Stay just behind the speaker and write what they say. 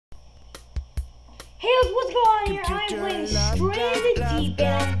Hey, what's going on here? I'm playing Stranded Deep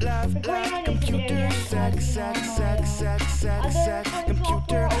and I'm recording on Instagram.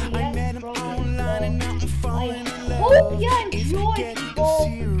 Computer, I met him online and I'm falling in love. Hope you enjoy,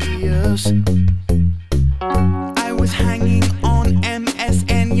 people. I was hanging on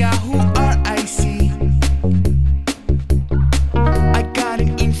MSN, Yahoo, RIC. I got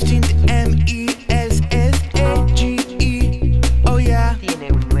an instant MESSAGE. Oh yeah. Tiene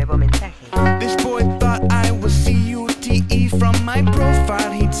un nuevo mensaje. This boy thought I was CUTE from my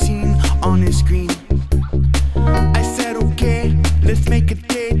profile he'd seen on his screen. I said okay, let's make a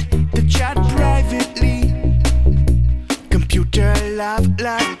date to chat privately. Computer, love,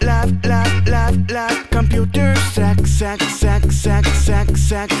 love, love, love, love, love. Computer, sex, sex, sex, sex, sex,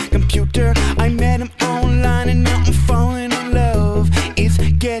 sex. Computer, I met him online and now I'm falling in love. It's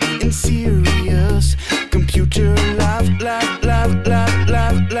getting serious. Computer, love, love, love, love,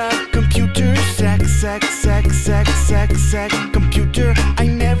 love, love. Computer, sex, sex, sex, sex, sex, sex. Computer, I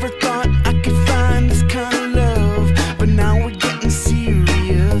never thought I could find this kind of love, but now we're getting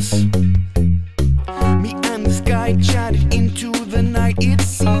serious. Me and this guy chatted into the night, it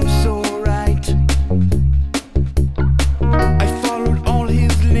seemed so right. I followed all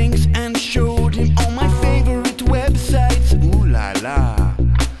his links and showed him all my favorite websites. Ooh la la.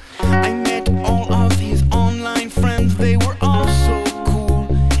 I met all of his online friends, they were all so cool.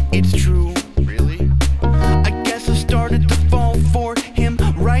 It's true. Really? I guess I started to fall for him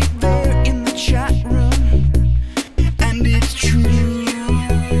right there in the chat room. And it's true.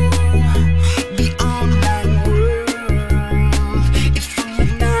 The online world is full of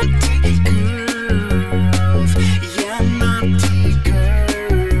naughty girls. Yeah, naughty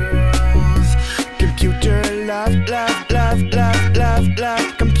girls. Computer, love, love, love, love, love,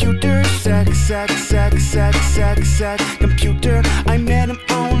 love. Computer, sex, sex, sex, sex, sex, sex. Computer, I met him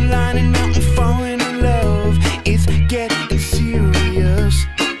online and now I'm falling in love. It's getting serious.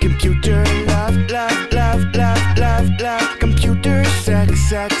 Computer, love, love, love, love, love, love. Computer, sex,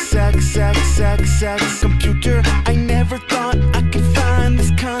 sex, sex, sex, sex, sex. Computer, I never thought I could find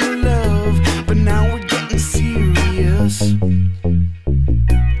this kind of love, but now we're getting serious.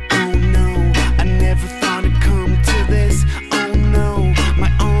 Oh no, I never thought it'd come to this. Oh no, my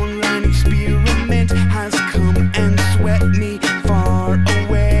online experiment has come and swept me far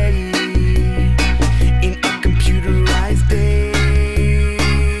away in a computerized daze.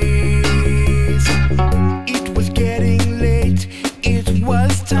 It was getting late, it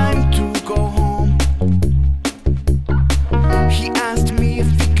was time to go home. He asked me if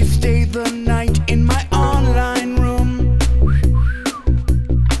he could stay the night in my online room.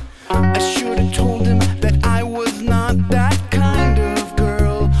 I should have told him that I was not that kind of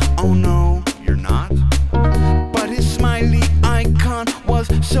girl. Oh no, you're not? But his smiley icon was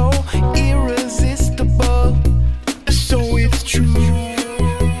so irresistible. So it's true,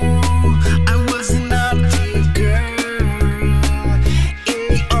 I was a naughty girl in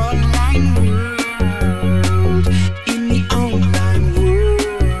the online world. In the online world.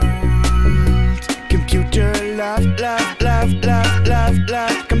 Computer, love, love, love, love, love,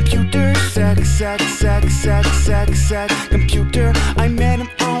 love. Computer, sex, sex, sex, sex, sex, sex. Computer, I met him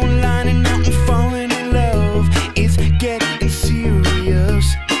online and now I'm falling in love. It's getting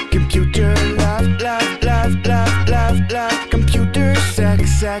serious. Computer, love, love, love, love, love, love. Computer, sex,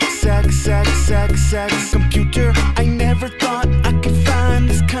 sex, sex, sex, sex, sex. Computer, I never thought I could find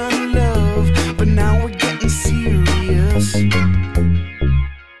this kind of love, but now we're getting serious.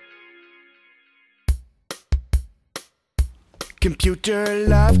 Computer,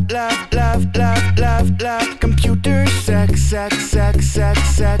 love, love, love, love, love, love. Computer, sex, sex, sex, sex,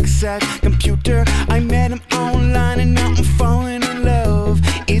 sex, sex. Computer, I met him online and now I'm falling in love.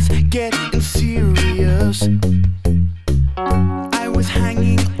 It's getting serious. I was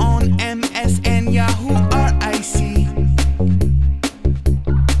hanging on MSN, Yahoo, RIC.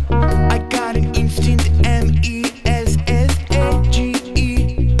 I got an instant MESSAGE.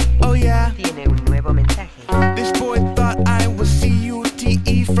 Oh yeah. Tiene un nuevo mensaje. This boy thought I was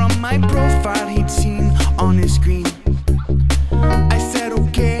CUTE from my profile he'd seen on his screen. I said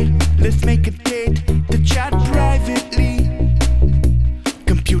okay, let's make a date to chat privately.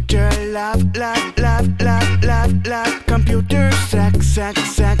 Computer, love, love, love, love, love, love. Computer, sex, sex,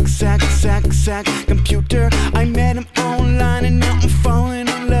 sex, sex, sex, sex. Computer, I met him online and now I'm falling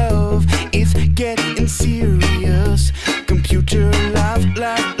in love. It's getting serious. Computer, love,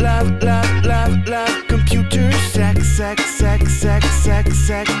 love, love, love, love, love. Computer, sex, sex, sex, sex, sex,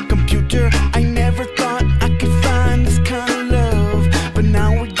 sex. Computer, I never thought I could find this kind of love, but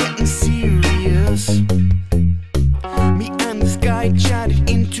now we're getting serious. Me and this guy chatted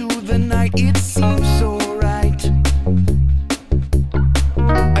into the night, it seems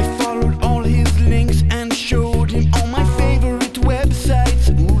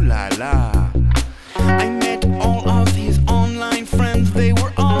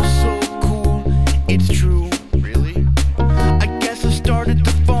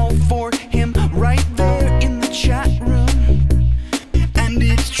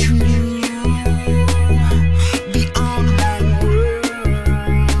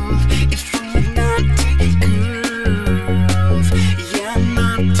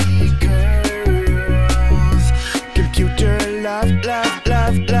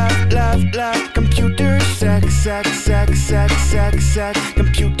a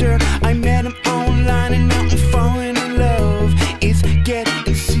computer. I met him online and now I'm falling